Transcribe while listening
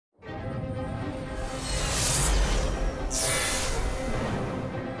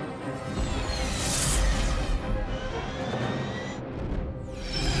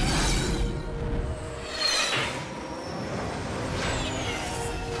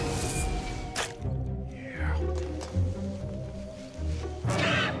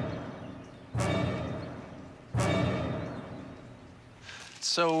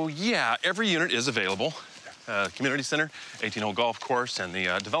So, yeah, every unit is available. Community center, 18-hole golf course, and the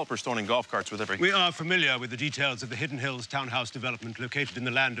developers throwing in golf carts with every... We are familiar with the details of the Hidden Hills townhouse development located in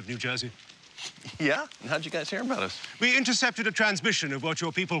the land of New Jersey. Yeah? And how'd you guys hear about us? We intercepted a transmission of what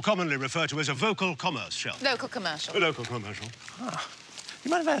your people commonly refer to as a vocal commerce shell. Local commercial. A local commercial. Huh.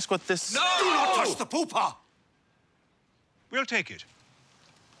 You might have asked what this... No! Do not touch the pooper! We'll take it.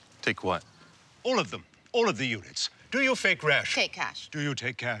 Take what? All of them. All of the units. Do you fake rash? Take cash. Do you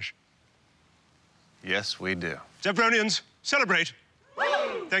take cash? Yes, we do. Zebronians, celebrate.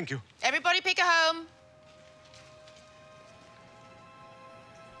 Woo! Thank you. Everybody pick a home.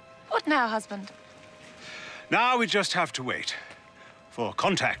 What now, husband? Now we just have to wait for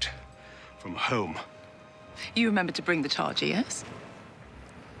contact from home. You remember to bring the charger, yes?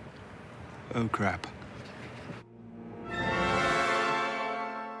 Oh, crap.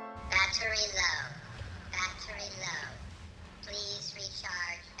 Battery low. Battery low. Please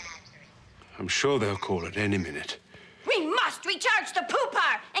recharge battery. I'm sure they'll call at any minute. We must recharge the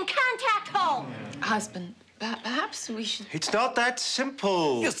pooper and contact home. Husband, perhaps we should... It's not that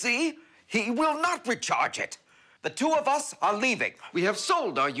simple. You see? He will not recharge it. The two of us are leaving. We have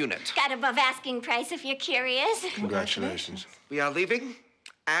sold our unit. Got above asking price if you're curious. Congratulations. We are leaving,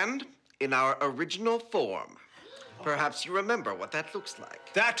 and in our original form. Perhaps you remember what that looks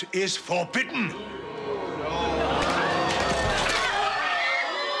like. That is forbidden.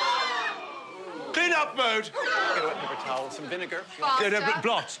 Clean up mode. Get a wet paper towel, some vinegar.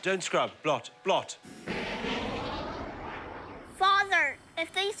 Blot, don't scrub. Blot, blot. Father,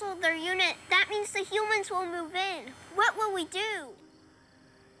 if they sold their unit, that means the humans will move in. What will we do?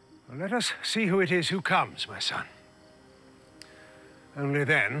 Well, let us see who it is who comes, my son. Only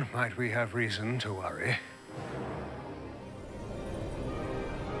then might we have reason to worry.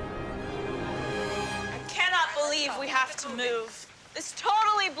 I cannot believe we have to move. This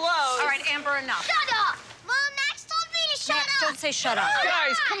totally blows. All right, Amber, enough. Shut up! Mom, Max told me to shut up! Don't say shut up.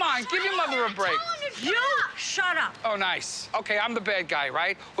 Guys, come on, give your mother a break. You shut up. Oh, nice. Okay, I'm the bad guy,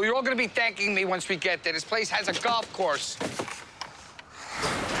 right? Well, you're all gonna be thanking me once we get there. This place has a golf course.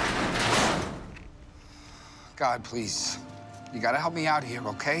 God, please. You gotta help me out here,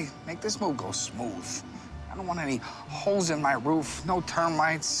 okay? Make this move go smooth. I don't want any holes in my roof, no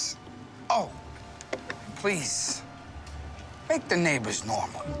termites. Oh, please. Make the neighbors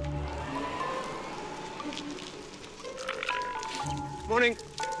normal. Morning.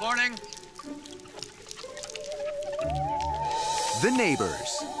 Morning. The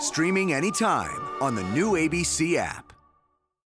Neighbors, streaming anytime on the new ABC app.